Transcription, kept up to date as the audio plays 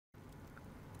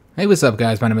Hey, what's up,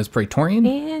 guys? My name is Praetorian.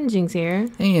 And Jynx here.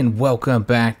 And welcome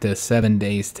back to 7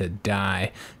 Days to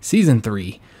Die, Season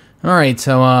 3. Alright,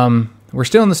 so, we're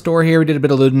still in the store here. We did a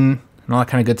bit of looting and all that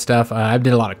kind of good stuff. I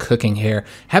did a lot of cooking here.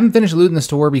 Haven't finished looting the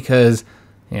store because,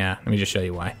 yeah, let me just show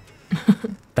you why.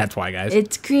 That's why, guys.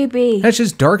 It's creepy. It's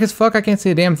just dark as fuck. I can't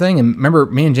see a damn thing. And remember,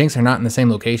 me and Jynx are not in the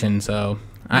same location, so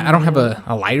I don't have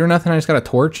a light or nothing. I just got a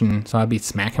torch, and so I'd be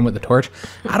smacking with the torch.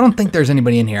 I don't think there's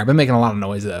anybody in here. I've been making a lot of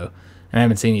noise, though. And I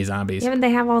haven't seen any zombies. Yeah, but they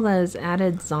have all those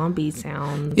added zombie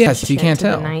sounds. Yeah, so you can't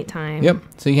tell. Nighttime. Yep,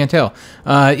 so you can't tell.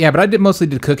 Yeah, but I mostly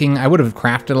did cooking. I would have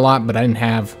crafted a lot, but I don't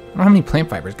have any plant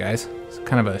fibers, guys. It's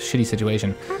kind of a shitty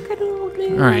situation.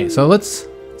 All right, so let's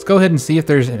go ahead and see if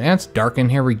there's. It's dark in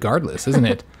here, regardless, isn't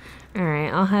it? All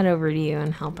right, I'll head over to you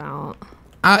and help out.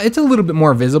 It's a little bit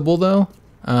more visible though,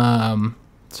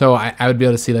 so I would be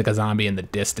able to see like a zombie in the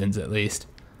distance at least.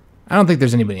 I don't think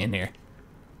there's anybody in here.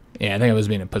 Yeah, I think I was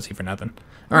being a pussy for nothing.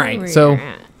 All right, so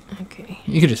okay,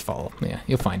 you could just follow. Yeah,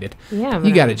 you'll find it. Yeah,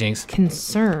 you got it, Jynx.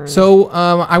 Concerned. So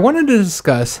I wanted to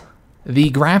discuss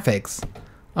the graphics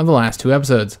of the last 2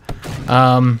 episodes.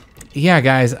 Yeah,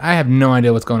 guys, I have no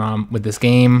idea what's going on with this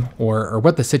game or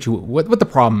what the what the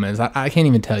problem is. I can't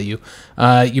even tell you.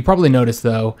 You probably noticed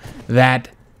though that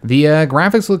the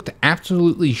graphics looked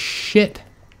absolutely shit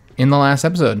in the last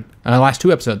episode. Last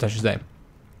 2 episodes, I should say.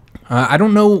 I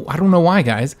don't know why,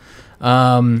 guys.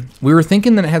 We were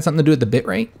thinking that it had something to do with the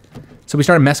bitrate, so we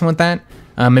started messing with that.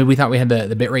 Maybe we thought we had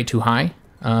the bitrate too high.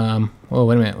 Oh,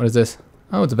 wait a minute. What is this?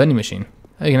 Oh, it's a vending machine.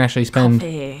 Oh, you can actually spend.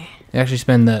 Coffee. They actually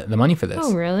spend the money for this.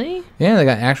 Oh, really? Yeah, they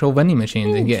got actual vending machines.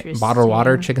 You can get bottled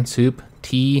water, chicken soup,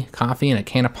 tea, coffee, and a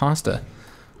can of pasta.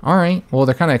 All right. Well,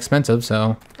 they're kind of expensive,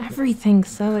 so. Everything's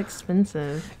so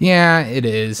expensive. Yeah, it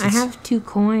is. I have 2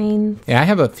 coins. Yeah, I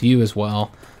have a few as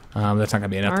well. That's not gonna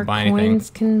be enough to buy anything. Coins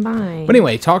can buy. But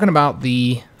anyway, talking about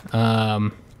the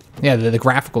the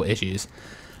graphical issues.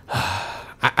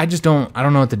 I just don't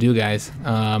know what to do, guys.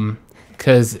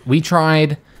 Because we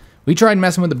tried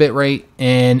messing with the bitrate,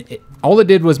 and all it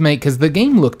did was make, because the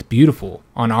game looked beautiful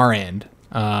on our end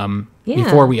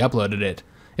before we uploaded it.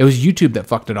 It was YouTube that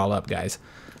fucked it all up, guys.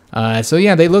 So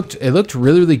yeah, it looked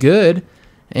really, really good.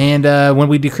 And when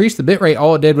we decreased the bitrate,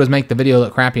 all it did was make the video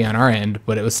look crappy on our end,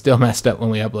 but it was still messed up when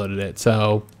we uploaded it.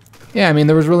 So yeah, I mean,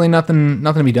 there was really nothing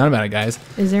to be done about it, guys.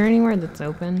 Is there anywhere that's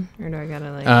open, or do I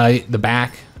gotta like? The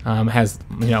back has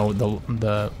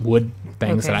the wood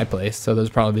things that I placed, so those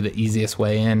would probably be the easiest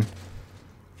way in.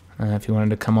 If you wanted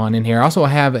to come on in here, also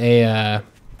I have a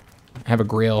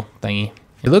grill thingy.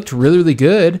 It looked really, really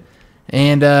good.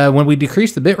 And when we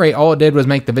decreased the bitrate, all it did was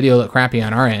make the video look crappy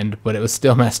on our end, but it was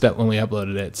still messed up when we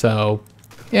uploaded it. So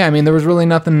yeah, I mean, there was really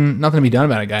nothing to be done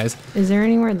about it, guys. Is there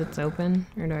anywhere that's open,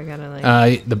 or do I gotta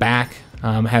like? The back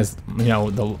has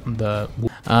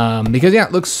because yeah,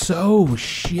 it looks so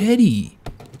shitty.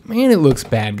 Man, it looks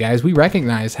bad, guys. We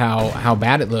recognize how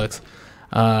bad it looks.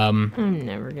 I'm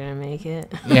never gonna make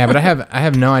it. Yeah, but I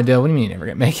have no idea. What do you mean you're never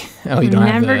gonna make it? Oh, you don't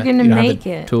have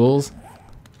the tools.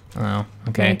 Oh,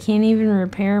 okay. I can't even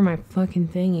repair my fucking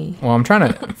thingy. Well, I'm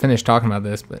trying to finish talking about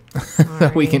this, but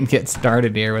so we can get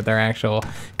started here with our actual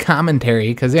commentary.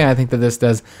 Because yeah, I think that this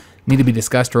does need to be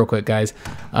discussed real quick, guys.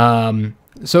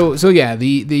 So yeah,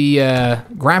 the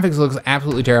graphics looks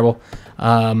absolutely terrible.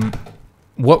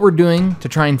 What we're doing to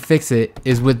try and fix it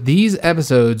is with these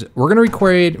episodes, we're gonna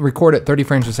record at 30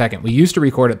 frames per second. We used to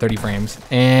record at 30 frames,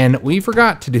 and we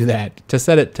forgot to do that, to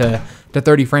set it to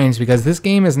 30 frames, because this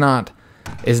game is not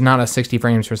a 60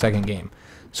 frames per second game.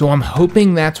 So I'm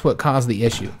hoping that's what caused the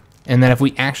issue, and that if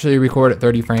we actually record at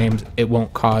 30 frames, it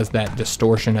won't cause that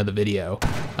distortion of the video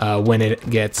when it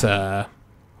gets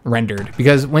rendered.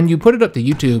 Because when you put it up to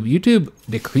YouTube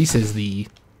decreases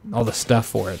all the stuff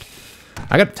for it.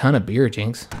 I got a ton of beer,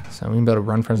 Jynx, so we can be able to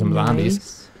run from some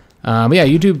zombies. But yeah,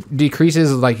 YouTube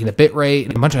decreases like the bit rate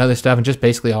and a bunch of other stuff, and just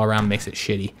basically all around makes it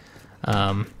shitty.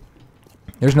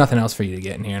 There's nothing else for you to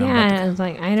get in here. Yeah, it's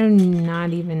like, I do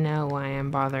not even know why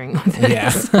I'm bothering with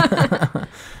this. Yeah.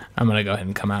 I'm going to go ahead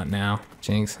and come out now,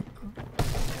 Jynx.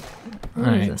 All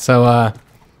right, so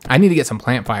I need to get some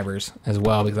plant fibers as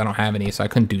well, because I don't have any, so I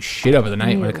couldn't do shit over the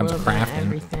night when it comes to crafting.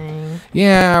 Everything.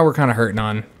 Yeah, we're kind of hurting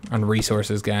on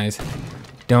resources, guys.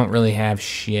 Don't really have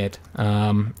shit.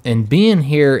 And being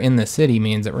here in the city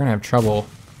means that we're going to have trouble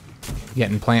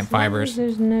getting plant fibers.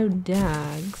 There's no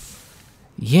dogs.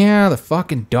 Yeah, the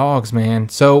fucking dogs, man.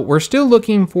 So we're still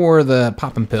looking for the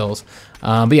popping pills.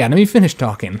 But yeah, let me finish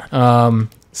talking.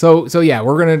 So yeah,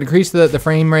 we're gonna decrease the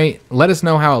frame rate. Let us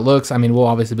know how it looks. I mean, we'll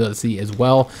obviously be able to see as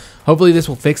well. Hopefully this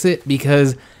will fix it,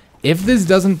 because if this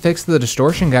doesn't fix the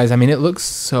distortion, guys, I mean, it looks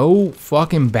so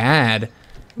fucking bad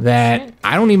that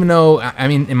I don't even know. I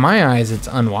mean, in my eyes, it's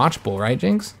unwatchable, right,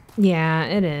 Jinx? Yeah,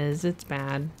 it is. It's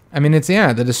bad. I mean,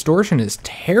 the distortion is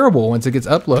terrible once it gets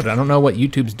uploaded. I don't know what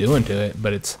YouTube's doing to it,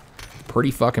 but it's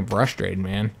pretty fucking frustrating,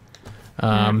 man.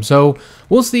 So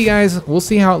we'll see, guys. We'll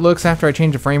see how it looks after I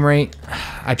change the frame rate.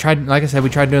 I tried, like I said, we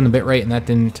tried doing the bitrate, and that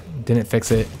didn't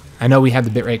fix it. I know we had the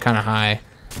bitrate kind of high.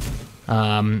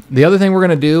 The other thing we're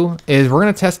gonna do is we're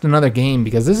gonna test another game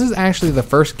because this is actually the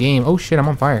first game. Oh shit, I'm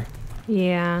on fire.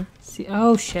 Yeah. See,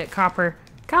 oh shit, copper.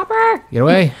 Copper! Get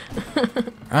away.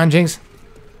 On, Jinx.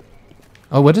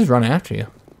 Oh, what does run after you?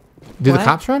 Do the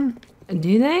cops run?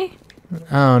 Do they?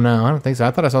 Oh, no, I don't think so.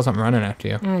 I thought I saw something running after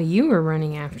you. Oh, you were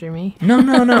running after me. No,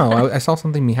 no, no. I saw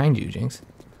something behind you, Jinx.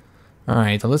 All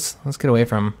right, so let's get away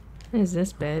from What is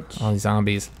this bitch? all these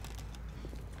zombies.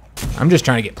 I'm just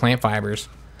trying to get plant fibers.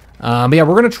 But yeah,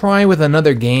 we're going to try with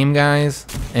another game, guys,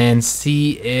 and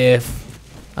see if...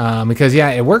 because, yeah,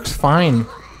 it works fine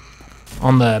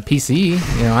on the PC.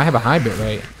 You know, I have a high bit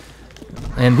rate.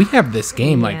 And we have this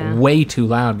game, like, way too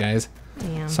loud, guys.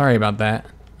 Damn. Sorry about that.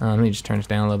 Let me just turn this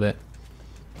down a little bit.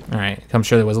 All right, I'm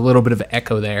sure there was a little bit of an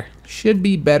echo there. Should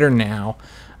be better now.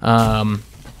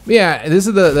 Yeah, this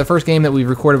is the first game that we've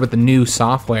recorded with the new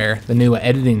software, the new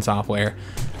editing software,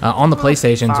 on the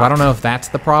PlayStation. So I don't know if that's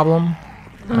the problem.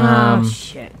 Oh,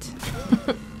 shit.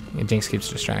 Yeah, Jinx keeps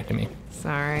distracting me.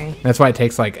 Sorry. That's why it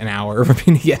takes like an hour for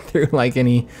me to get through like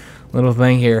any little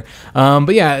thing here.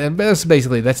 But yeah, that's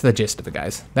the gist of it,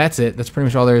 guys. That's it. That's pretty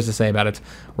much all there is to say about it.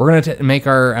 We're going to make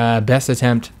our best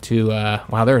attempt to...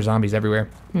 wow, there are zombies everywhere.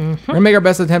 We're going to make our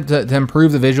best attempt to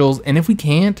improve the visuals. And if we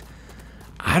can't,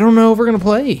 I don't know if we're going to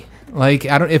play. Like,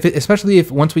 especially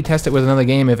if once we test it with another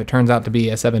game, if it turns out to be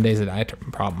a 7 days a die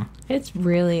problem. It's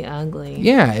really ugly.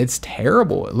 Yeah, it's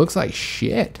terrible. It looks like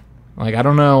shit. Like, I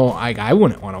don't know. I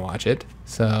wouldn't want to watch it.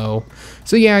 So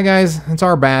yeah, guys, it's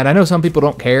our bad. I know some people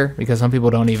don't care because some people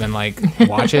don't even like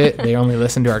watch it. They only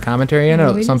listen to our commentary. I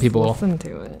know some people listen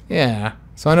to it. Yeah,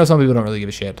 so I know some people don't really give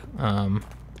a shit.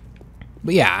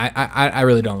 But yeah, I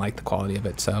really don't like the quality of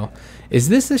it. So, is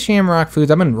this the Shamrock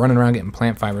Foods? I've been running around getting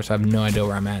plant fibers, so I have no idea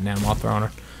where I'm at now. I'm all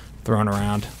thrown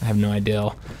around. I have no idea.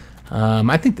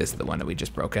 I think this is the one that we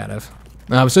just broke out of.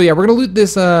 So yeah, we're gonna loot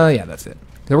this. Yeah, that's it.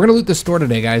 So we're gonna loot the store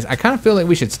today, guys. I kind of feel like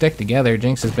we should stick together.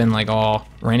 Jinx has been like all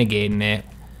renegading it.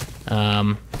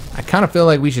 I kind of feel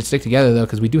like we should stick together though,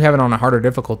 because we do have it on a harder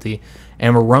difficulty,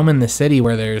 and we're roaming the city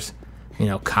where there's, you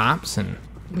know, cops and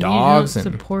dogs you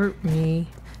don't and. support me.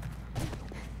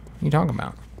 What are you talking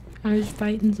about? I was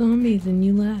fighting zombies and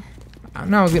you left.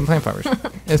 No, I was getting plant fibers.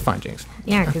 It's fine, Jinx.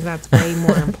 Yeah, because that's way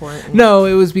more important. No,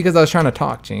 it was because I was trying to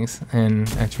talk, Jinx, and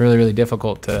it's really, really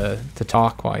difficult to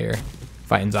talk while you're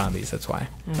fighting zombies. That's why.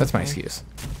 Okay. That's my excuse.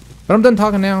 But I'm done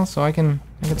talking now, so I can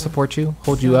support you,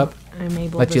 hold you up, I'm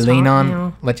able let to you lean talk on,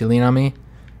 now. let you lean on me.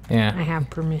 Yeah. I have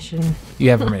permission. You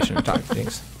have permission to talk,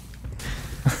 Jinx.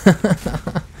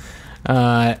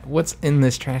 What's in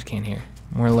this trash can here?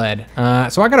 More lead.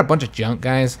 So I got a bunch of junk,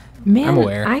 guys. Man, I'm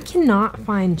aware. I cannot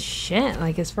find shit,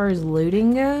 like, as far as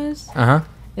looting goes. Uh-huh.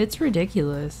 It's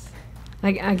ridiculous.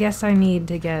 Like, I guess I need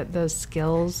to get those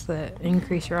skills that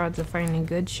increase your odds of finding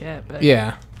good shit, but...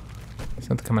 Yeah.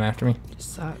 Something coming after me. It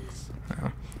just sucks. Oh.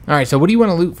 All right, so what do you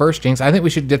want to loot first, Jinx? I think we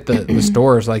should get the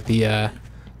stores, like the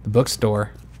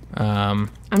bookstore. I'm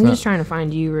just trying to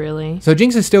find you, really. So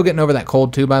Jinx is still getting over that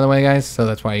cold too, by the way, guys. So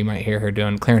that's why you might hear her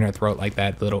clearing her throat like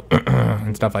that, little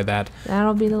and stuff like that.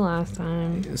 That'll be the last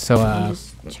time. So I'll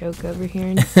just choke over here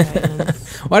in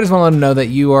silence. Well, I just want to let them know that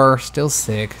you are still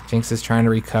sick. Jinx is trying to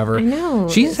recover. I know.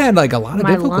 She's had like a lot of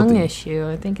difficulty. My lung issue.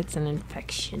 I think it's an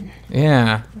infection.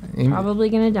 Yeah. Probably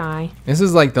gonna die. This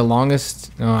is like the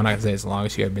longest. No, I'm not gonna say it's the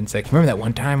longest you've ever been sick. Remember that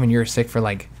one time when you were sick for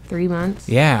like 3 months?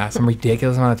 Yeah, some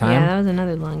ridiculous amount of time. Yeah, that was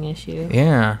another lung issue.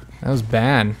 Yeah, that was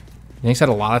bad. Jinx had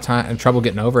a lot of trouble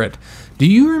getting over it. Do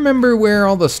you remember where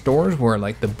all the stores were?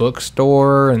 Like the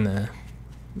bookstore and the...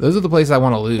 Those are the places I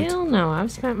want to loot. Hell no,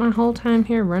 I've spent my whole time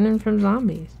here running from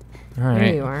zombies. All right.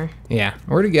 There you are. Yeah,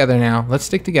 we're together now. Let's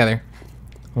stick together.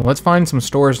 Well, let's find some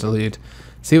stores to loot.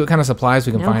 See what kind of supplies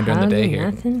we can find during the day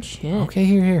here. Nothing, shit. Okay,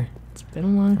 here. It's been a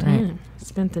long time.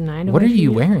 Spent the night away. What are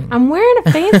you wearing? I'm wearing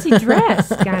a fancy dress.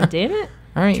 God damn it.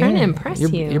 All right, Trying to impress you.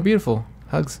 You're beautiful.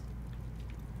 Hugs.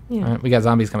 Yeah. All right, we got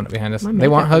zombies coming up behind us. My They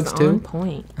want makeup hugs is too. on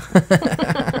point.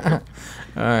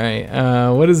 All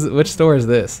right. Which store is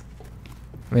this?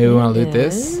 Maybe we want to loot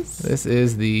this. Yes. This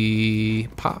is the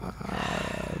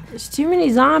There's too many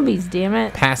zombies, damn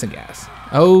it. passing gas.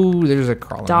 Oh, there's a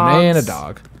crawler Dogs. and a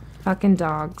dog. Fucking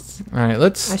dogs. All right,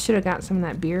 let's. I should have got some of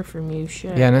that beer from you.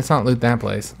 Shit. Yeah, let's not loot that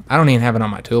place. I don't even have it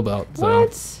on my tool belt. So,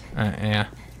 What? yeah,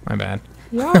 my bad.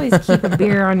 You always keep a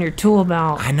beer on your tool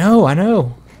belt. I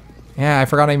know. Yeah, I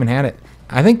forgot I even had it.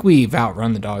 I think we've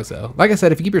outrun the dogs, though. Like I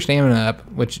said, if you keep your stamina up,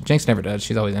 which Jynx never does,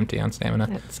 she's always empty on stamina.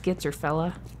 That Skitzer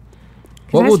fella.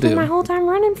 What we'll I spent do... my whole time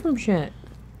running from shit.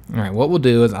 All right, what we'll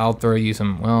do is I'll throw you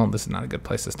some... Well, this is not a good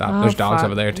place to stop. There's dogs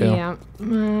over there, too.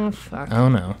 Yeah. Fuck. Oh,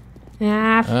 no.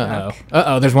 Ah, fuck. Uh-oh.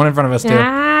 Uh-oh, there's one in front of us, too.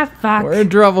 Ah, fuck. We're in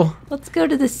trouble. Let's go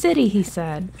to the city, he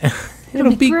said.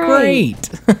 It'll be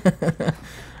great.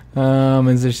 Am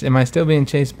I still being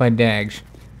chased by Dags?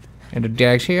 Are the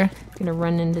Dags here? Gonna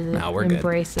run into the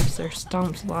embrace of their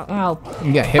stomps. Oh,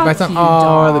 you got hit by something? You,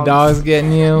 are the dogs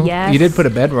getting you? Yes. You did put a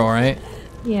bedroll, right?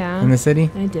 Yeah. In the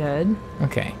city? I did.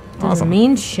 Okay. Doesn't Awesome.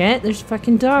 mean shit. There's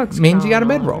fucking dogs. Means you got a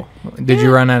bedroll. Did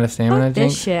you run out of stamina, Fuck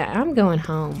Jynx? this shit. I'm going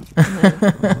home.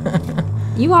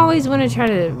 You always want to try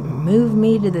to move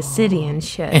me to the city and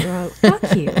shit. Well,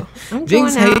 fuck you. I'm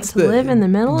Jinx going out hates to live in the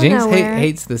middle of nowhere. Jinx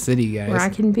hates the city, guys. Where I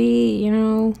can be,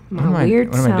 my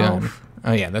weird self. What am I doing?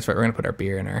 Oh yeah, that's right. We're gonna put our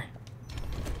beer in our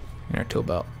tool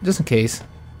belt just in case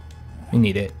we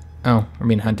need it. Oh, we're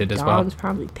being hunted as well. Dog's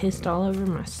probably pissed all over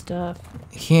my stuff.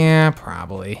 Yeah,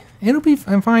 probably. It'll be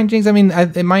fine, Jinx. I mean,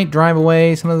 it might drive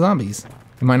away some of the zombies.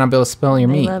 You might not be able to smell your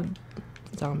meat. I love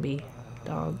zombie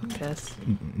dog piss.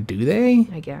 Do they?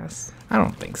 I guess. I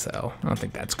don't think so. I don't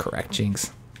think that's correct,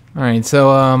 Jinx. All right,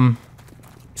 so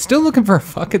still looking for a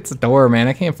fucking store, man.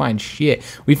 I can't find shit.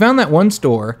 We found that one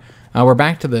store. We're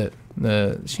back to the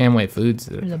Shamway Foods.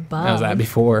 There's a bug. That was that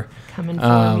before. Coming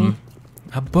for me.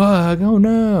 A bug. Oh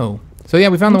no. So yeah,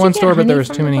 we found the one store, but there was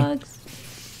too many. Bugs?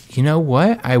 You know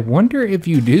what? I wonder if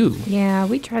you do. Yeah,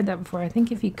 we tried that before. I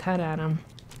think if you cut at them.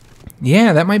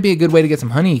 Yeah, that might be a good way to get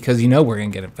some honey because we're gonna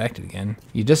get infected again.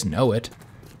 You just know it.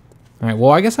 All right.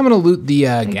 Well, I guess I'm gonna loot the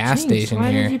gas station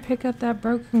why here. Why did you pick up that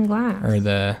broken glass? Or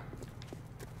the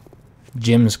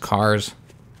Jim's cars.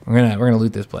 We're gonna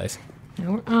loot this place.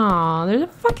 Oh, there's a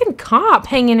fucking cop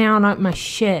hanging out on my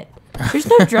shit. There's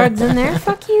no drugs in there.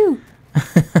 Fuck you.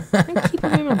 I can keep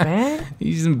them in my bag.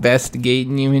 He's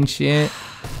investigating you and shit.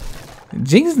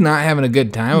 Jinx is not having a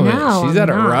good time with it. She's had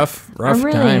a rough time. I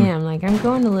really am. Like, I'm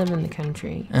going to live in the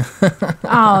country.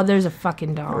 Oh, there's a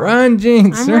fucking dog. Run,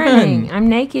 Jinx, I'm running. I'm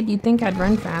naked. You'd think I'd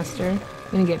run faster. I'm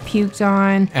gonna get puked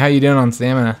on. How you doing on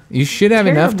stamina? You should have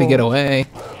enough to get away.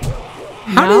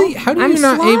 How do you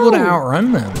not slow. able to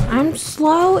outrun them? I'm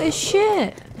slow as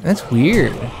shit. That's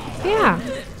weird. Yeah.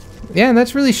 Yeah,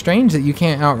 that's really strange that you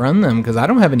can't outrun them because I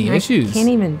don't have any issues. I can't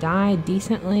even die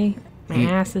decently. My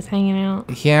ass is hanging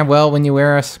out. Yeah, well, when you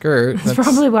wear a skirt. That's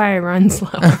probably why I run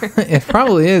slower. It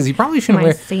probably is. You probably shouldn't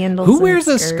wear sandals. Who wears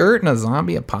a skirt in a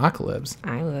zombie apocalypse?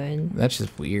 I would. That's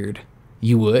just weird.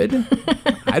 You would?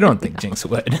 I don't think Jinx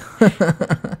would.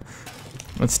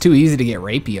 It's too easy to get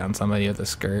rapey on somebody with a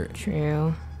skirt.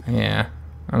 True. Yeah.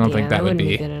 I don't think that would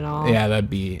be good at all. Yeah, that'd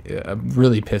be a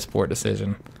really piss poor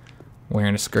decision.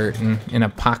 Wearing a skirt in an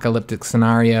apocalyptic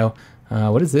scenario.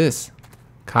 What is this?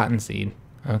 Cottonseed.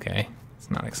 Okay. It's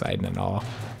not exciting at all.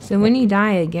 So when you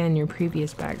die again, your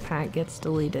previous backpack gets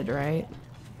deleted, right?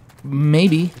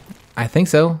 Maybe. I think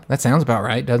so. That sounds about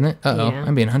right, doesn't it? Uh-oh. Yeah.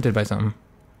 I'm being hunted by something.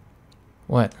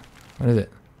 What? What is it?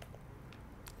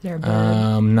 Is there a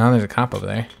bird? Now there's a cop over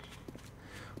there.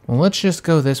 Well, let's just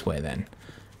go this way then.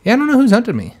 Yeah, I don't know who's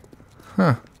hunted me.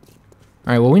 Huh.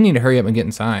 Alright, well, we need to hurry up and get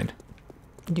inside.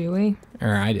 Do we?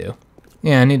 Or I do.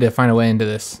 Yeah, I need to find a way into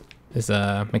this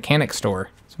mechanic store.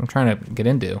 So I'm trying to get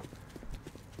into.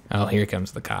 Oh, here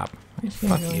comes the cop.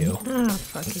 Fuck you. Oh,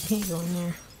 fuck. I can't go in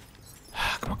there.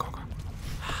 Come on.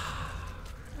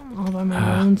 I'm all by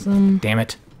my lonesome. Damn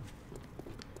it.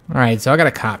 Alright, so I got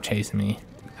a cop chasing me.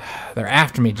 They're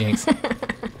after me, Jinx. I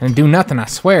didn't do nothing, I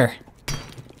swear.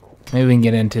 Maybe we can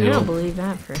get into... I don't believe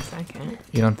that for a second.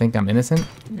 You don't think I'm innocent?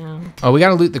 No. Oh, we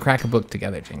gotta loot the crack a book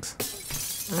together, Jinx.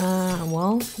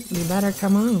 Well, you better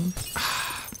come on.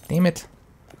 Damn it.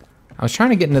 I was trying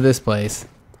to get into this place.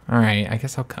 Alright, I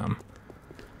guess I'll come.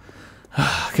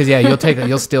 Because, yeah,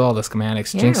 you'll steal all the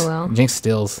schematics. Yeah, Jinx, I will. Jinx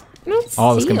steals Don't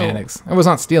all the steal. schematics. I was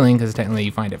not stealing because technically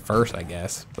you find it first, I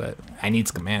guess. But I need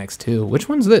schematics, too. Which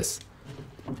one's this?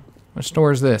 Which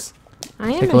store is this?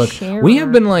 I am Take a look. sharer. We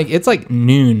have been it's like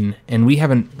noon, and we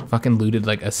haven't fucking looted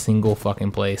like a single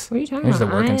fucking place. What are you talking There's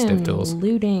about? the working I stiff am tools.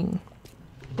 looting.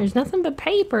 There's nothing but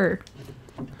paper.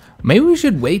 Maybe we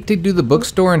should wait to do the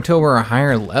bookstore until we're a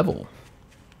higher level.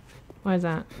 Why is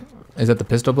that? Is that the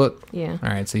pistol book? Yeah. All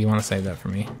right, so you want to save that for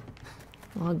me?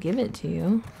 Well, I'll give it to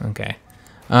you. Okay.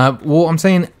 Well, I'm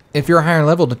saying if you're a higher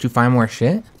level, don't you find more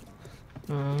shit?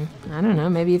 I don't know.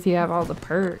 Maybe if you have all the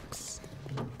perks.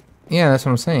 Yeah, that's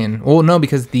what I'm saying. Well, no,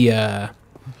 because the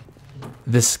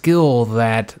skill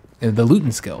that the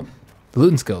looting skill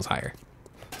is higher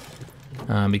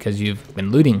because you've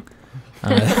been looting.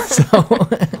 So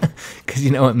Because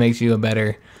you know it makes you a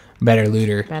better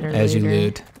looter as you looter.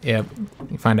 loot. Yep.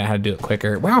 You find out how to do it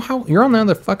quicker. Wow, how you're on the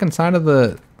other fucking side of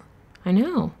the... I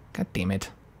know. God damn it.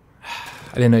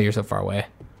 I didn't know you were so far away.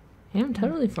 Yeah, I'm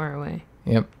totally far away.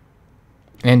 Yep.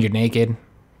 And you're naked.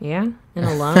 Yeah, and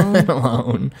alone. And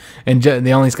alone. And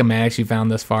the only schematics you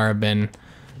found thus far have been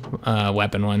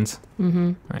weapon ones.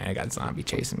 Mm-hmm. Right, I got zombie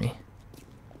chasing me.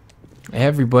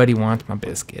 Everybody wants my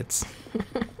biscuits.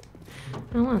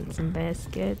 I want some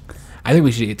biscuits. I think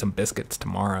we should eat some biscuits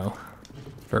tomorrow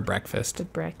for breakfast. For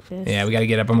breakfast. Yeah, we gotta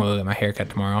get up. I'm gonna get my haircut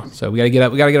tomorrow, so we gotta get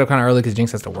up. We gotta get up kind of early because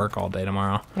Jinx has to work all day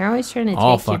tomorrow. They're always trying to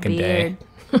All take your fucking beard.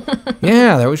 day.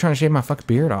 Yeah, they're always trying to shave my fucking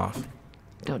beard off.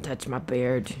 Don't touch my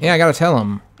beard. Yeah, I gotta tell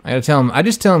them. I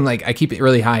just tell them like I keep it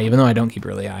really high, even though I don't keep it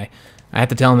really high. I have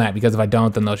to tell them that because if I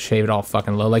don't, then they'll shave it all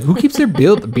fucking low. Like, who keeps their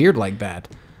beard like that?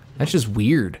 That's just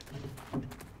weird.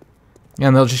 Yeah,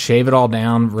 and they'll just shave it all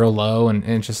down real low, and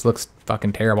it just looks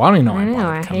fucking terrible. I don't even know. I know.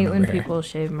 I hate when people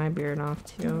shave my beard off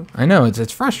too. I know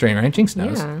it's frustrating, right? Jinx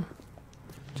knows. Yeah.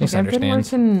 Jinx I've been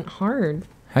understands. working hard.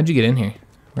 How'd you get in here?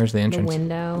 Where's the entrance? The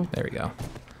window. There we go.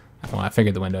 Well, I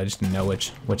figured the window. I just didn't know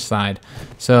which side.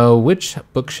 So, which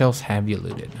bookshelves have you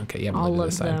looted? Okay, you haven't All looted of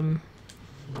this side. them.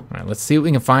 All right, let's see what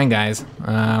we can find, guys.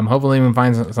 Hopefully we can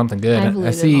find something good. I've I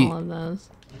looted see. all of those.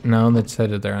 No, that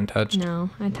said that they're untouched. No,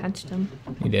 I touched them.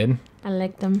 You did? I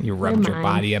licked them. You rubbed your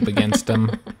body up against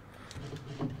them.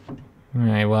 All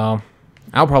right, well,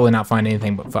 I'll probably not find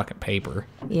anything but fucking paper.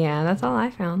 Yeah, that's all I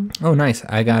found. Oh, nice.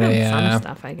 I got Some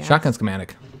stuff, I guess. shotgun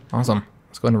schematic. Awesome.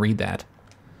 Let's go ahead and read that.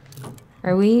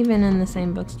 Are we even in the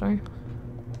same bookstore?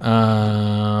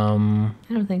 I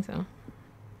don't think so.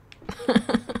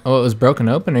 Oh, it was broken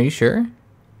open. Are you sure?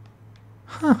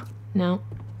 No.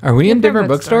 Are we in different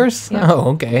bookstore. bookstores? Yep. Oh,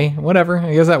 okay. Whatever.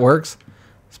 I guess that works.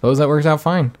 Suppose that works out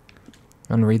fine.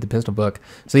 I'm gonna read the pistol book.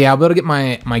 So yeah, I'll be able to get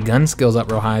my gun skills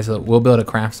up real high, so that we'll be able to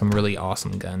craft some really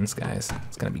awesome guns, guys.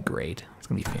 It's gonna be great. It's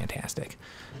gonna be fantastic.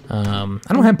 I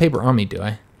don't have paper on me, do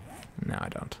I? No, I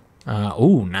don't.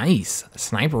 Oh, nice.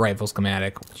 Sniper rifle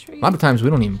schematic. A lot of times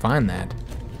we don't even find that.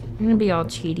 I'm gonna be all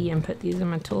cheaty and put these in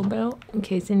my tool belt in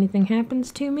case anything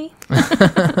happens to me.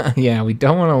 Yeah, we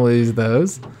don't want to lose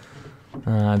those.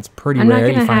 It's pretty I'm rare not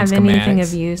you gonna find have schematics. anything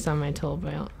of use on my tool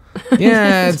belt.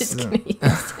 Yeah, I'm it's, just gonna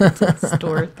use it to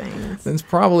store things. that's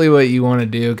probably what you want to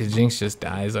do because Jinx just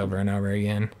dies over and over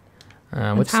again.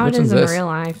 That's how it is in real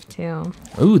life too.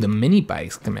 Ooh, the mini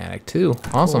bike schematic too.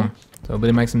 Awesome. Cool. So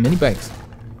everybody makes some mini bikes.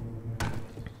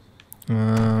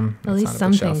 At least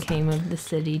something came of the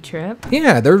city trip.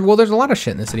 Yeah, there's a lot of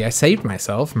shit in the city. I saved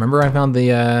myself. Remember, I found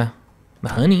the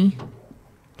honey.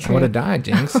 I would have died,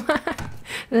 Jinx.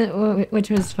 Which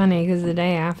was funny because the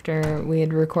day after we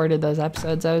had recorded those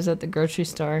episodes, I was at the grocery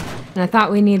store and I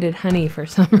thought we needed honey for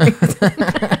some reason.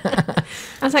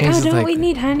 I was like, Jinx oh, is don't like, we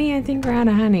need honey? I think we're out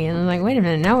of honey. And I'm like, wait a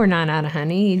minute, no, we're not out of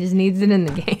honey. He just needs it in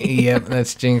the game. Yep,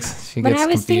 that's Jinx. She But gets I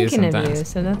was confused thinking sometimes. of you,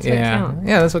 so that's Yeah, what counts.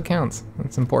 yeah, that's what counts.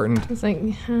 That's important. It's like,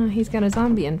 he's got a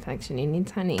zombie infection. He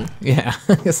needs honey. Yeah,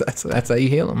 I guess that's how you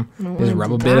heal him. I don't Just want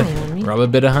rub him a to die on me.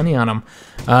 bit of honey on him.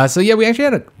 So yeah, we actually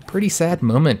had a pretty sad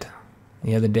moment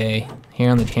the other day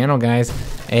here on the channel, guys.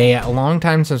 A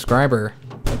longtime subscriber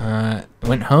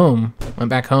went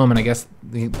back home, and I guess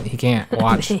he can't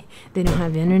watch. They don't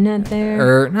have internet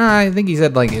there. Or no, I think he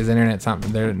said like his internet's not,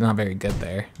 they're not very good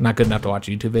there, not good enough to watch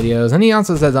YouTube videos. And he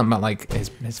also said something about like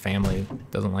his family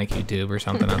doesn't like YouTube or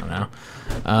something. I don't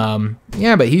know.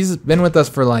 Yeah, but he's been with us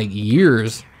for like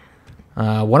years.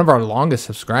 One of our longest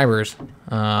subscribers.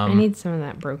 I need some of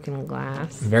that broken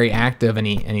glass. Very active, and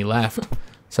he left.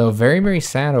 So very, very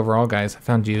sad overall, guys. I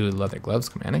found you leather glove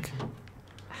schematic.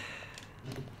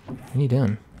 What are you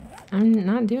doing? I'm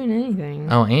not doing anything.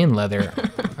 Oh, and leather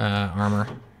armor.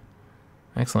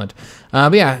 Excellent.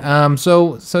 But yeah,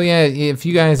 so yeah, if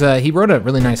you guys, he wrote a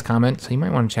really nice comment, so you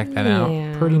might want to check that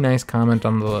out. Pretty nice comment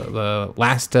on the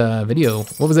last video.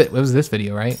 What was it? It was this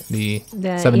video, right? The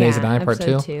 7 Days to Die part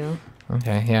 2?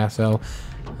 Okay, yeah, so,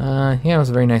 yeah, it was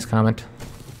a very nice comment.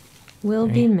 Will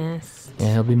be missed.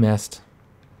 Yeah, he'll be missed.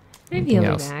 Maybe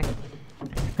he'll be back.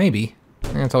 Maybe.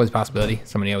 Yeah, it's always a possibility.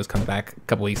 Somebody always comes back a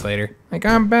couple weeks later. Like,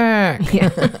 I'm back. Yeah.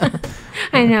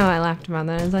 I know, I laughed about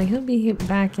that. I was like, he'll be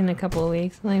back in a couple of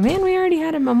weeks. I'm like, man, we already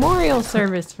had a memorial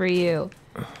service for you.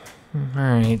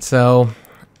 Alright, so.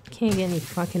 Can't get any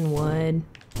fucking wood.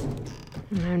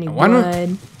 Don't have any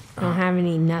wood. Don't have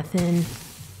any nothing.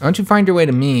 Why don't you find your way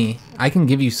to me? I can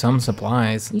give you some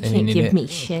supplies. You can't give me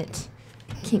shit.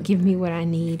 You can't give me what I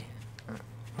need.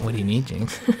 What do you need,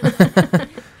 Jinx?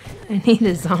 I need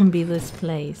a zombie-less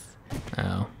place.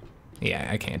 Oh. Yeah,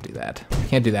 I can't do that. I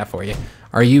can't do that for you.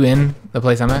 Are you in the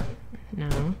place I'm at? No.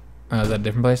 Is that a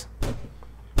different place?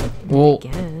 Well, I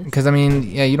guess. because I mean,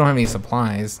 yeah, you don't have any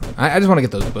supplies. I just want to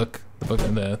get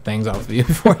the things off of you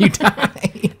before you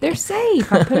die. They're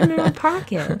safe. I put them in my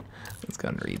pocket. Let's go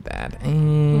and read that.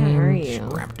 And Where are you?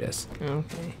 scrap this.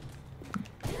 Okay.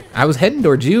 I was heading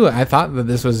towards you. I thought that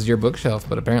this was your bookshelf,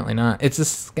 but apparently not. It's a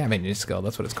scavenging skill.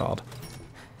 That's what it's called.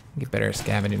 Get better at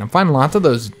scavenging. I'm finding lots of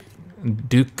those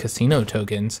Duke Casino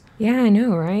tokens. Yeah, I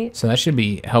know, right? So that should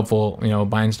be helpful,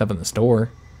 buying stuff in the store.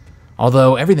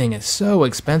 Although everything is so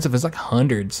expensive. It's like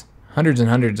hundreds and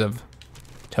hundreds of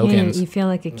tokens. Yeah, you feel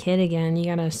like a kid again. You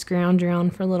gotta scrounge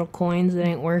around for little coins that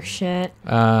ain't worth shit.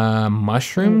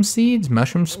 Mushroom seeds?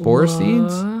 Mushroom spore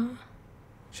seeds?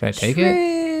 Should I take it?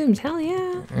 Shrooms, hell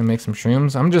yeah. And make some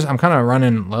shrooms? I'm kind of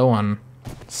running low on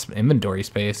inventory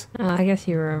space. I guess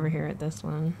you were over here at this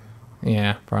one.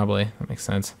 Yeah, probably. That makes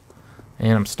sense.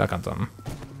 And I'm stuck on something.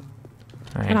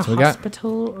 All right, Got a so we got...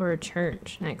 hospital or a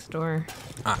church next door.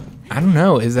 I don't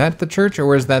know. Is that the church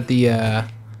or is that the... oh,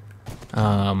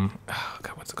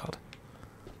 God, what's it called?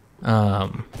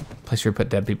 Place where you put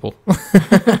dead people.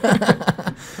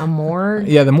 A morgue?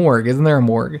 Yeah, the morgue. Isn't there a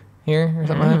morgue here or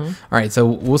something like that? All right, so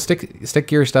we'll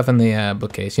stick your stuff in the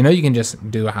bookcase. You can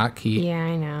just do a hotkey. Yeah,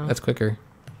 I know. That's quicker.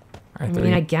 I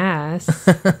mean, I guess.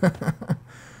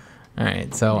 All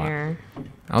right, so There.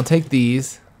 I'll take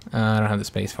these. I don't have the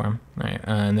space for them. All right,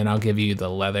 and then I'll give you the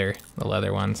leather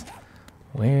ones.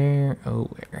 Where?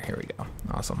 Here we go.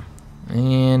 Awesome.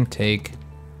 And take...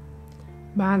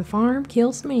 Buy the farm,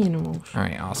 kill some animals. All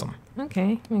right, awesome.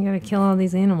 Okay, I gotta kill all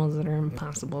these animals that are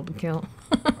impossible to kill.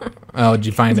 Oh, did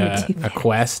you find They're a too bad.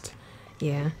 quest?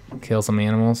 Yeah. Kill some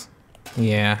animals?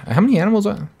 Yeah. How many animals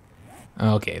are...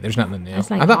 Oh, okay, there's nothing new.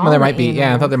 That's like I thought all there the might be... Yeah, I thought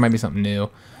animals. there might be something new.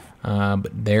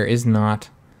 But there is not.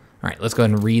 All right, let's go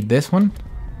ahead and read this one.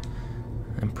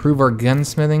 Improve our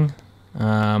gunsmithing.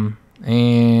 And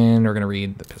we're going to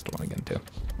read the pistol one again, too.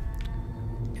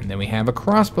 And then we have a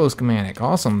crossbow schematic.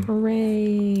 Awesome.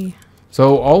 Hooray.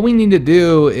 So all we need to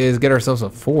do is get ourselves a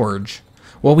forge.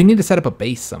 Well, we need to set up a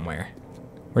base somewhere.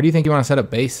 Where do you think you want to set up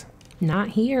base? Not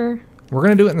here. We're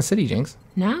going to do it in the city, Jinx.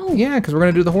 No. Yeah, because we're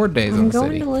going to do the horde days in I'm the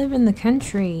going city. to live in the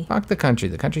country. Fuck the country.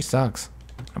 The country sucks.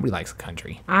 Nobody likes the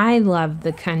country. I love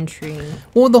the country.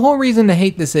 Well, the whole reason to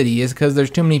hate the city is because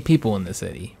there's too many people in the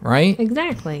city, right?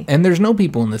 Exactly. And there's no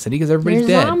people in the city because everybody's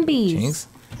There's dead. zombies. Jinx.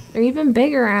 They're even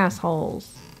bigger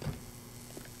assholes.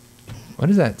 What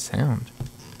is that sound?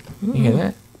 You hear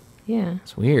that? Yeah.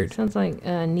 It's weird. Sounds like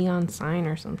a neon sign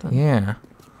or something. Yeah.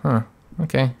 Huh.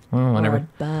 Okay. Well, Or whatever. a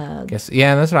bug. Guess.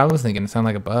 Yeah, that's what I was thinking. It sounded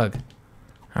like a bug.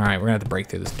 All right, we're gonna have to break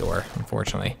through this door,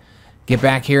 unfortunately. Get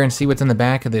back here and see what's in the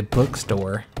back of the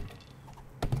bookstore.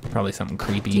 Probably something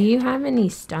creepy. Do you have any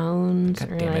stones?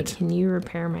 God or damn like, it. can you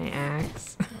repair my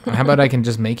axe? How about I can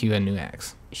just make you a new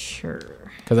axe? Sure.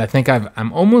 Because I think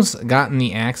I'm almost gotten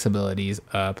the axe abilities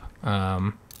up.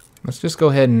 Let's just go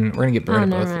ahead and we're gonna get rid Oh, of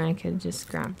never both. mind. I could just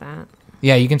scrap that.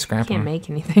 Yeah, you can scrap Can't them. make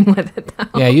anything with it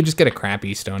though. Yeah, you just get a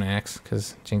crappy stone axe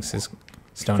because Jinx's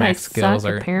stone I axe skills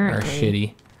suck, are apparently.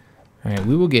 shitty. All right,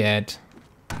 we will get.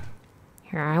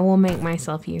 Here, I will make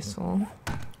myself useful.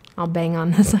 I'll bang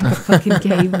on this like a fucking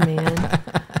caveman.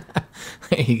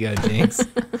 There you go, Jinx.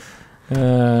 All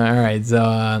right,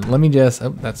 so let me just.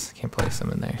 Oh, can't place them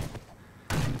in there.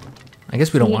 I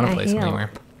guess we don't See, want to I place them help.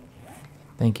 anywhere.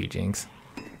 Thank you, Jinx.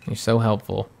 You're so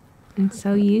helpful. It's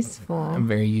so useful. A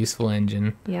very useful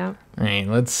engine. Yep. All right,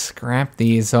 let's scrap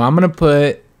these. So I'm gonna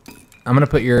put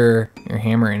your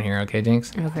hammer in here, okay,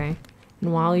 Jinx? Okay.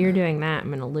 And while you're doing that, I'm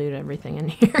gonna loot everything in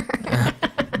here.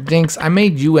 Jinx, I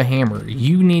made you a hammer.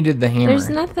 You needed the hammer. There's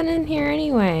nothing in here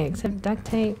anyway except duct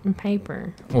tape and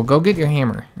paper. Well, go get your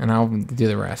hammer, and I'll do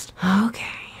the rest. Okay.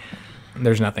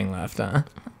 There's nothing left, huh?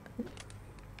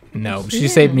 No, she Yeah.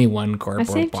 saved me one I cardboard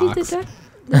saved box. you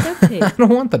the duct tape. I don't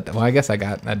want the. Well, I guess I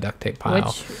got a duct tape pile.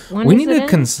 Which one We is need it to in?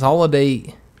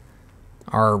 consolidate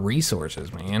our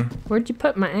resources, man. Where'd you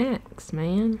put my axe,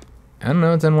 man? I don't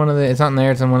know. It's in one of the. It's not in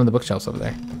there. It's in one of the bookshelves over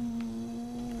there.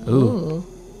 Ooh,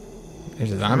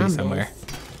 there's a zombie Zombies. somewhere.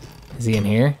 Is he in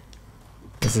here?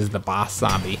 This is the boss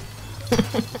zombie.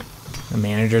 The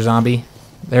manager zombie.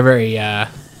 They're very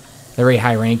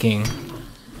high ranking,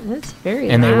 That's very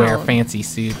and they wear loud. fancy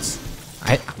suits.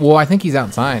 I think he's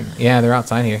outside. Yeah, they're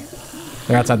outside here.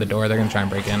 They're outside the door. They're gonna try and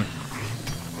break in.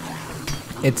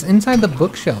 It's inside the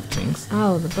bookshelf, Jinx.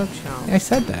 Oh, the bookshelf. I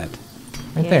said that.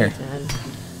 Right Yeah, there. you did.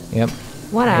 Yep.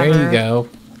 Whatever. There you go.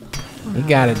 You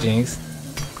got it, Jinx.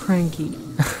 Cranky.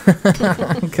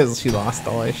 Because she lost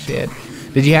all her shit.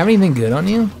 Did you have anything good on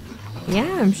you?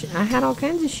 Yeah, I had all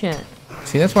kinds of shit.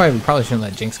 See, that's why we probably shouldn't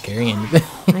let Jinx carry anything.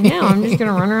 I know. I'm just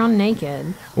gonna run around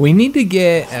naked. We need to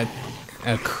get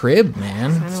a crib,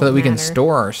 man, That so that we can don't matter.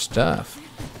 store our stuff.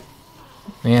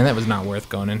 Man, that was not worth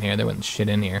going in here. There wasn't shit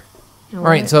in here. Oh, All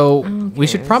right, so who we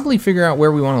should cares? probably figure out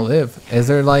where we want to live. Is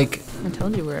there like... I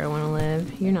told you where I want to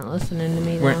live. You're not listening to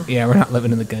me, though. We're not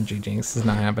living in the country, Jinx. This is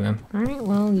not happening. All right,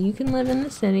 well, you can live in the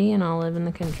city, and I'll live in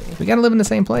the country. We got to live in the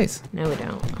same place. No, we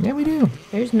don't. Yeah, we do.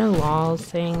 There's no laws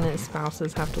saying that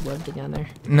spouses have to live together.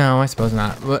 No, I suppose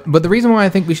not. But the reason why I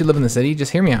think we should live in the city,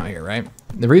 just hear me out here, right?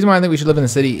 The reason why I think we should live in the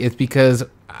city is because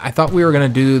I thought we were going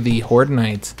to do the Horde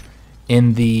nights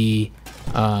in the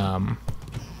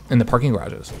parking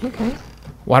garages. Okay.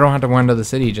 Well, I don't have to run to the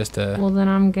city just to... Well, then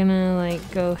I'm gonna, like,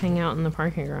 go hang out in the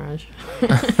parking garage.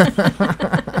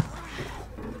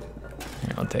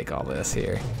 I'll take all this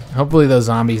here. Hopefully those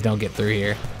zombies don't get through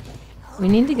here. We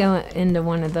need to go into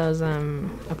one of those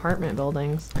apartment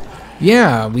buildings.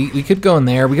 Yeah, we could go in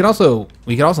there. We could also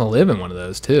live in one of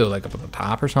those too, like up at the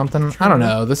top or something. I don't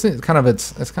know. This is kind of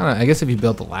it's kind of, I guess if you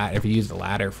built the ladder, if you use the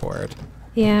ladder for it.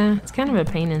 Yeah, it's kind of a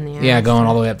pain in the ass. Yeah, going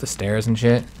all the way up the stairs and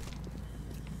shit.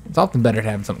 It's often better to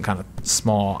have something kind of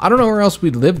small. I don't know where else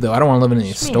we'd live though. I don't want to live in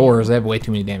any stores. They have way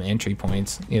too many damn entry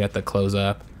points. You'd have to close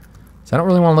up. So I don't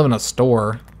really want to live in a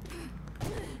store.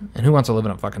 And who wants to live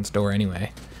in a fucking store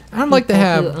anyway? I'd like to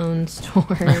have... Who own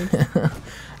stores.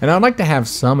 And I'd like to have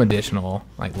some additional,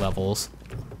 like, levels.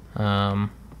 I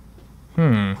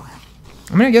mean,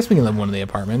 I guess we can live in one of the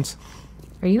apartments.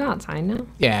 Are you outside now?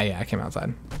 Yeah, I came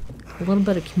outside. A little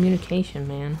bit of communication,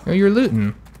 man. Oh, you're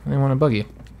looting. I didn't want to bug you.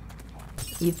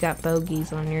 You've got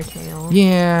bogeys on your tail.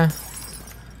 Yeah.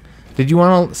 Did you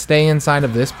want to stay inside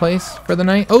of this place for the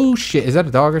night? Oh, shit. Is that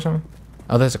a dog or something?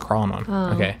 Oh, that's a crawling one.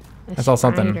 Oh, okay. a I saw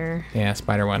something. spider. Yeah,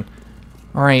 spider one.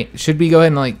 All right. Should we go ahead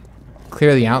and, like,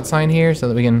 clear the outside here so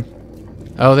that we can...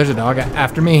 Oh, there's a dog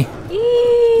after me.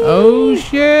 Oh,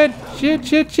 shit.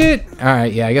 Shit. All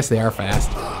right. Yeah, I guess they are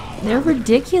fast. They're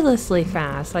ridiculously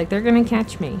fast. Like, they're going to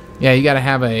catch me. Yeah, you got to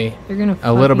have a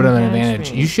little bit of an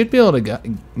advantage. You should be able to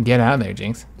get out of there,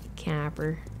 Jinx.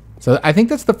 Capper. So I think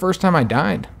that's the first time I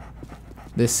died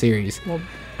this series. Well,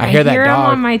 I hear that him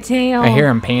dog on my tail. I hear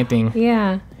him panting.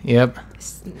 Yeah. Yep.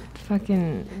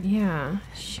 Fucking, yeah.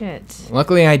 Shit.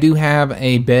 Luckily, I do have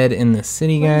a bed in the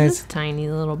city, What guys. is this tiny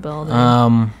little building?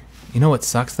 You know what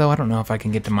sucks, though? I don't know if I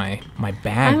can get to my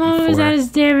bag I'm always before. out of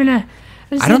stamina.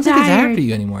 I don't think it's after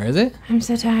you anymore, is it? I'm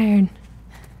so tired.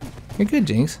 You're good,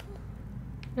 Jinx.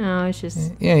 No, it's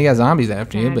just Yeah, you got zombies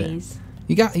after you, but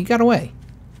you got away.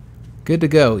 Good to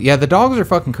go. Yeah, the dogs are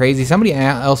fucking crazy. Somebody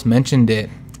else mentioned it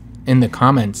in the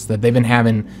comments that they've been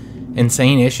having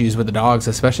insane issues with the dogs,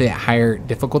 especially at higher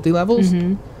difficulty levels.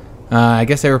 I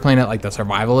guess they were playing at like the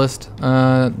survivalist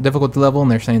difficulty level, and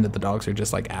they're saying that the dogs are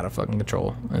just like out of fucking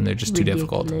control and they're just too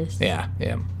difficult. Yeah,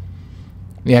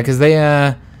 because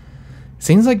they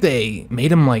seems like they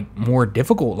made them like more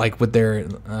difficult, like with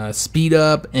their speed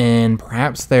up and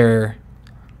perhaps their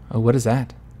what is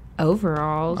that?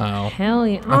 overalls. Oh. Hell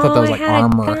yeah. I thought that was like had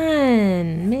armor. A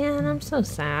gun. Man, I'm so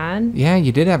sad. Yeah,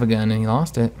 you did have a gun and you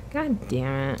lost it. God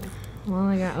damn it. Well,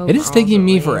 I got overalls. It is taking at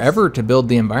me least. forever to build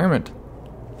the environment.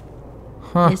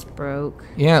 Huh. It's broke.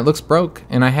 Yeah, it looks broke,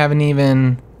 and I haven't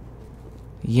even...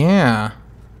 Yeah.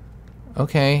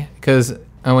 Okay, because...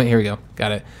 Oh, wait, here we go.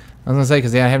 Got it. I was going to say,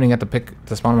 because, yeah, I haven't got to pick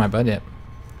the spawn on my bud yet.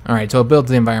 All right, so it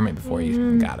builds the environment before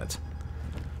you. Got it.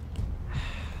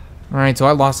 All right, so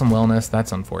I lost some wellness.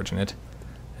 That's unfortunate.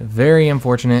 Very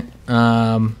unfortunate.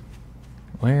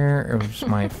 Where is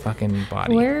my fucking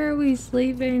body? Where are we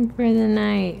sleeping for the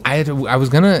night? I was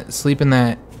going to sleep in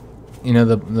that... You know,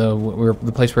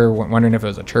 the place where we were wondering if it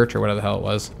was a church or whatever the hell it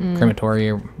was,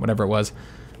 crematory or whatever it was.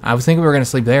 I was thinking we were going to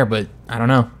sleep there, but I don't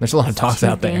know. There's a lot of dogs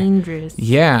out there. Dangerous.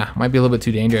 Yeah, might be a little bit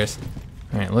too dangerous.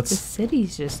 All right, The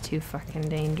city's just too fucking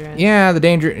dangerous. Yeah,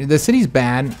 the city's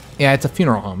bad. Yeah, it's a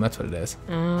funeral home. That's what it is.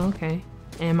 Oh, okay.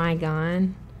 Am I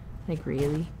gone? Like,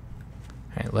 really?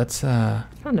 All right, let's...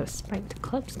 Found a spiked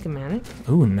club schematic.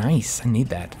 Ooh, nice. I need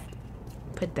that.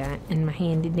 Put that in my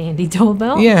handy dandy tool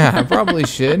belt. Yeah, I probably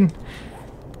should.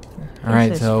 All right, I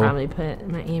should so... probably put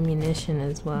my ammunition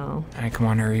as well. All right, come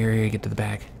on, hurry, get to the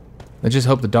bag. Let's just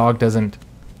hope the dog doesn't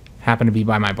happen to be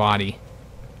by my body.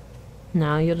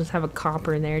 No, you'll just have a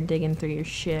copper there digging through your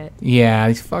shit. Yeah,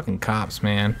 these fucking cops,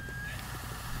 man.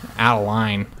 Out of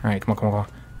line. All right, come on.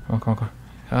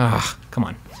 Ah, come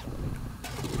on.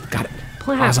 Got it.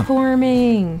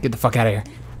 Platforming. Awesome. Get the fuck out of here.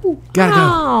 Ooh, Gotta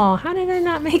go. How did I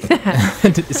not make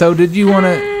that? So did you want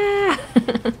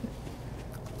to...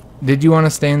 Did you want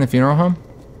to stay in the funeral home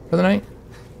for the night?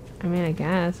 I mean, I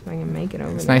guess if I can make it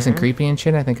over It's there. nice and creepy and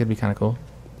shit. I think it'd be kind of cool.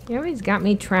 You always got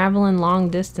me traveling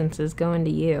long distances going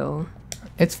to you.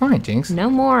 It's fine, Jinx. No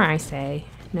more, I say.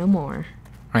 No more. All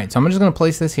right, so I'm just going to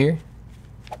place this here.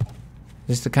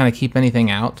 Just to kind of keep anything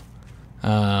out.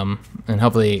 And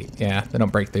hopefully, yeah, they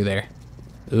don't break through there.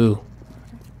 Ooh.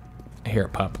 I hear a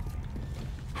pup.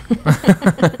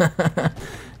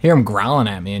 Hear him growling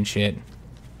at me and shit.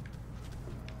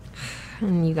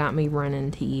 And you got me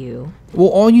running to you. Well,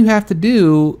 all you have to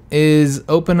do is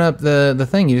open up the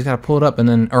thing. You just gotta pull it up, and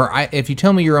then, if you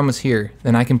tell me you're almost here,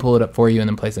 then I can pull it up for you and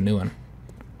then place a new one.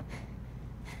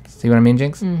 See what I mean,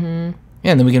 Jynx? Mm-hmm.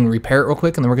 Yeah, and then we can repair it real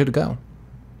quick, and then we're good to go.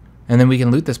 And then we can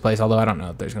loot this place, although I don't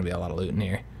know if there's gonna be a lot of loot in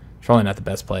here. It's probably not the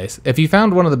best place. If you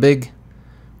found one of the big...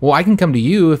 Well, I can come to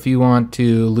you if you want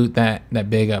to loot that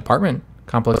big apartment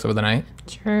complex over the night.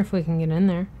 Sure, if we can get in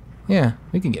there. Yeah,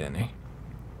 we can get in there.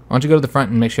 Why don't you go to the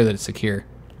front and make sure that it's secure?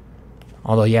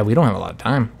 Although, yeah, we don't have a lot of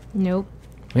time. Nope.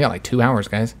 We got like 2 hours,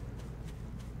 guys.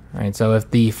 All right, so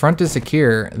if the front is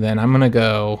secure, then I'm going to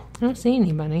go... I don't see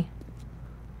anybody.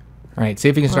 All right, see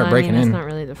if you can start breaking in. It's not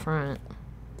really the front.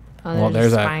 Oh, Well,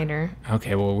 there's a spider.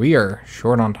 Okay, well, we are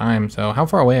short on time, so how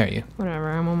far away are you?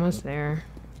 Whatever, I'm almost there.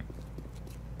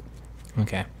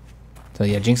 Okay. So,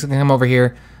 yeah, Jynx can come over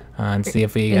here and see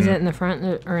if we can... Is it in the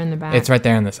front or in the back? It's right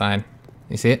there on the side.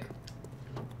 You see it?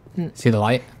 See the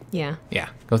light? Yeah. Yeah,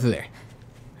 go through there.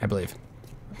 I believe.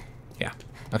 Yeah.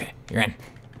 Okay, you're in.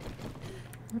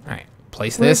 All right,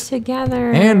 place this.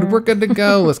 Together. And we're good to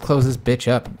go. Let's close this bitch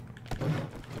up.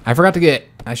 I forgot to get...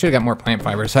 I should have got more plant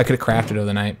fibers so I could have crafted over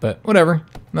the night, but whatever.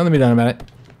 Nothing to be done about it.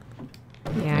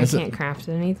 Yeah, I can't craft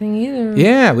anything either.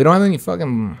 Yeah, we don't have any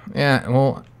fucking... Yeah,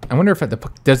 well, I wonder if...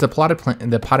 Does the potted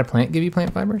plant give you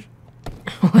plant fibers?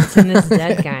 What's in this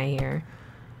dead guy here?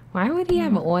 Why would he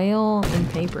have oil and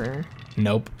paper?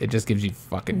 Nope, it just gives you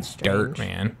fucking dirt,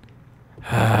 man.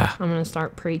 I'm gonna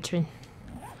start preaching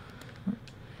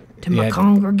to my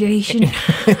congregation.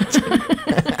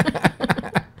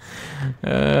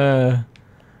 I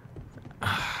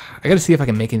gotta see if I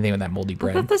can make anything with that moldy I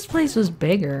bread. thought this place was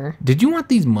bigger. Did you want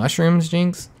these mushrooms,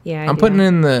 Jynx? Yeah, I'm putting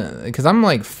in because I'm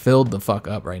like filled the fuck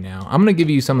up right now. I'm gonna give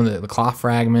you some of the cloth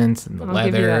fragments and the leather. I'll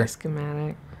give you that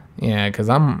schematic. Yeah, because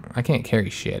I can't carry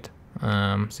shit.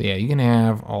 So yeah, you can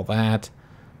have all that,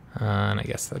 and I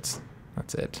guess that's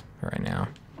it for right now.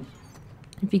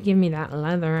 If you give me that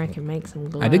leather, I can make some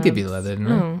gloves. I did give you leather,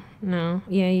 didn't I? Oh, no.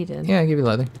 Yeah, you did. Yeah, I gave you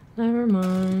leather. Never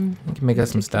mind. You can make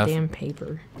us some stuff. Damn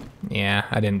paper. Yeah,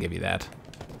 I didn't give you that.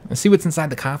 Let's see what's inside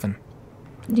the coffin.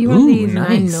 Do you want these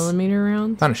nice. 9mm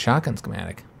rounds? Found a shotgun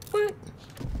schematic. What?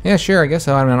 Yeah, sure. I guess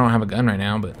so. I mean, I don't have a gun right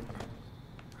now, but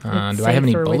do I have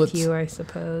any bullets? With you, I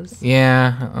suppose.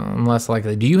 Yeah, less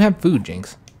likely. Do you have food,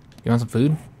 Jynx? You want some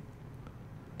food?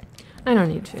 I don't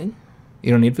need food.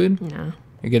 You don't need food? No.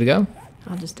 You're good to go?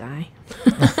 I'll just die.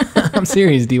 I'm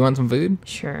serious. Do you want some food?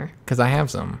 Sure. Because I have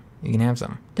some. You can have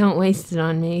some. Don't waste it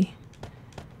on me.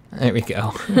 There we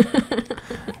go.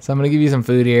 So I'm going to give you some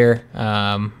food here,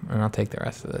 and I'll take the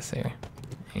rest of this here.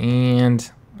 And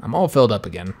I'm all filled up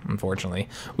again, unfortunately.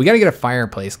 We got to get a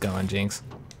fireplace going, Jynx.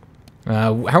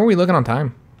 How are we looking on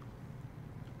time?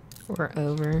 We're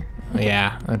over.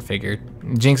 Yeah, I'd figured.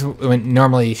 Jynx,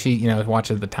 normally she,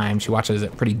 watches the time. She watches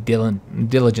it pretty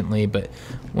diligently, but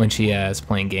when she is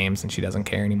playing games and she doesn't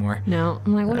care anymore. No,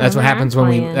 I'm like, whatever. That's what happens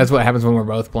That's what happens when we're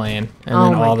both playing, and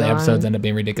then all the episodes end up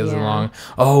being ridiculously long.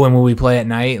 Oh, and when we play at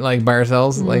night, like by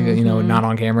ourselves, like not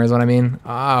on camera, is what I mean.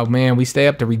 Oh man, we stay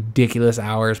up to ridiculous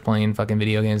hours playing fucking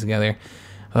video games together.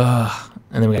 And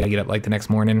then we gotta get up like the next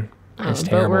morning. It's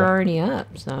terrible. But we're already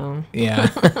up, so. Yeah.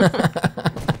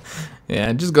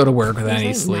 Yeah, just go to work without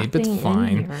any sleep. It's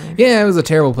fine. Yeah, it was a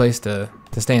terrible place to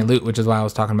stay and loot, which is why I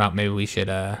was talking about maybe we should,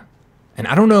 and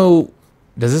I don't know,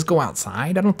 does this go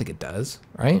outside? I don't think it does,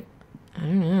 right? I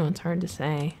don't know. It's hard to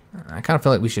say. I kind of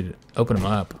feel like we should open them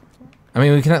up. I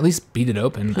mean, we can at least beat it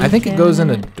open. I think it goes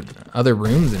into other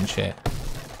rooms and shit.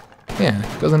 Yeah,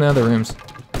 it goes into other rooms.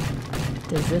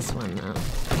 Does this one, though?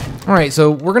 All right, so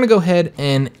we're going to go ahead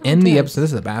and end the episode.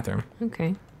 This is the bathroom.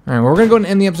 Okay. All right, well, we're going to go ahead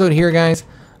and end the episode here, guys.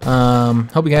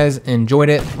 Hope you guys enjoyed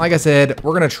it. Like I said,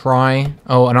 we're going to try.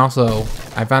 Oh, and also,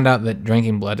 I found out that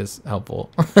drinking blood is helpful.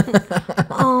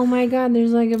 Oh, my God.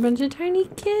 There's like a bunch of tiny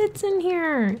kids in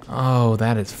here. Oh,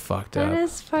 that is fucked up. That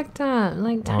is fucked up.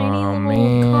 Like tiny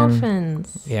little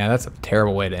coffins. Yeah, that's a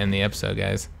terrible way to end the episode,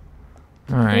 guys.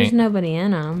 All right. There's nobody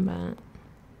in them, but...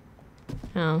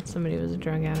 Oh, somebody was a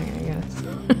drug addict, I guess.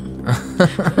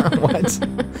 What?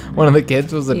 One of the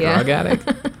kids was a drug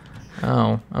addict?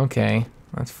 Oh, okay.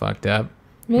 That's fucked up.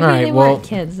 Maybe they weren't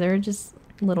kids. They were just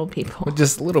little people.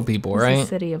 Just little people, right? It's a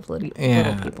city of little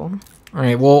people. All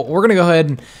right. Well, we're gonna go ahead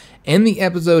and end the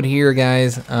episode here,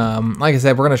 guys. Like I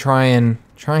said, we're gonna try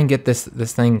and get this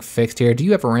thing fixed here. Do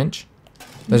you have a wrench?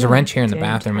 There's a wrench here in the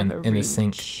bathroom in the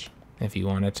sink, if you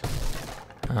want it.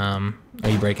 Are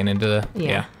you breaking into the?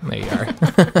 Yeah. There you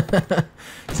are.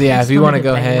 So yeah, if you want to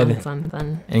go ahead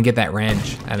something. and get that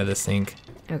wrench out of the sink,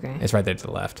 Okay. it's right there to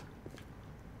the left.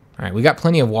 All right, we got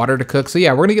plenty of water to cook. So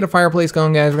yeah, we're gonna get a fireplace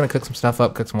going, guys. We're gonna cook some stuff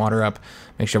up, cook some water up,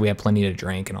 make sure we have plenty to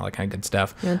drink and all that kind of good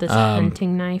stuff. You want this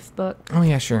hunting knife book? Oh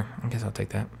yeah, sure. I guess I'll take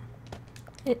that.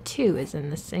 It too is in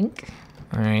the sink.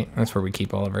 All right, that's where we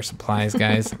keep all of our supplies,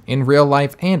 guys, in real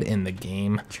life and in the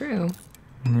game. True.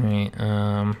 All right,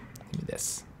 give me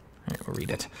this. All right, we'll read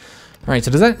it. All right,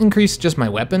 so does that increase just my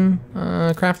weapon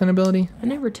crafting ability? I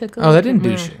never took. Oh, that didn't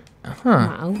do shit. Huh?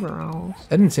 My overalls.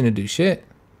 That didn't seem to do shit.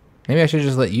 Maybe I should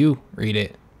just let you read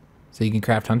it, so you can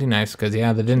craft hunting knives. Because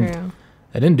yeah, that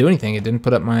didn't do anything. It didn't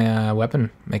put up my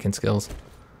weapon making skills.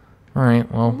 All right,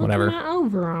 well, whatever. Look at my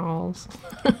overalls.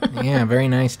 Yeah, very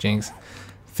nice, Jynx.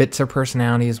 Fits her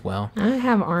personality as well. I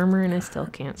have armor and I still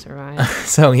can't survive.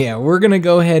 So yeah, we're going to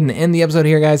go ahead and end the episode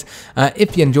here, guys.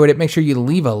 If you enjoyed it, make sure you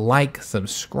leave a like,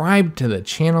 subscribe to the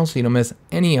channel so you don't miss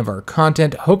any of our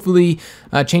content. Hopefully,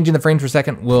 changing the frames per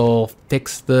second will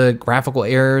fix the graphical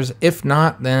errors. If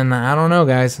not, then I don't know,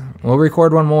 guys. We'll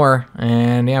record one more,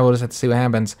 and yeah, we'll just have to see what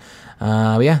happens.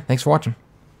 But yeah, thanks for watching.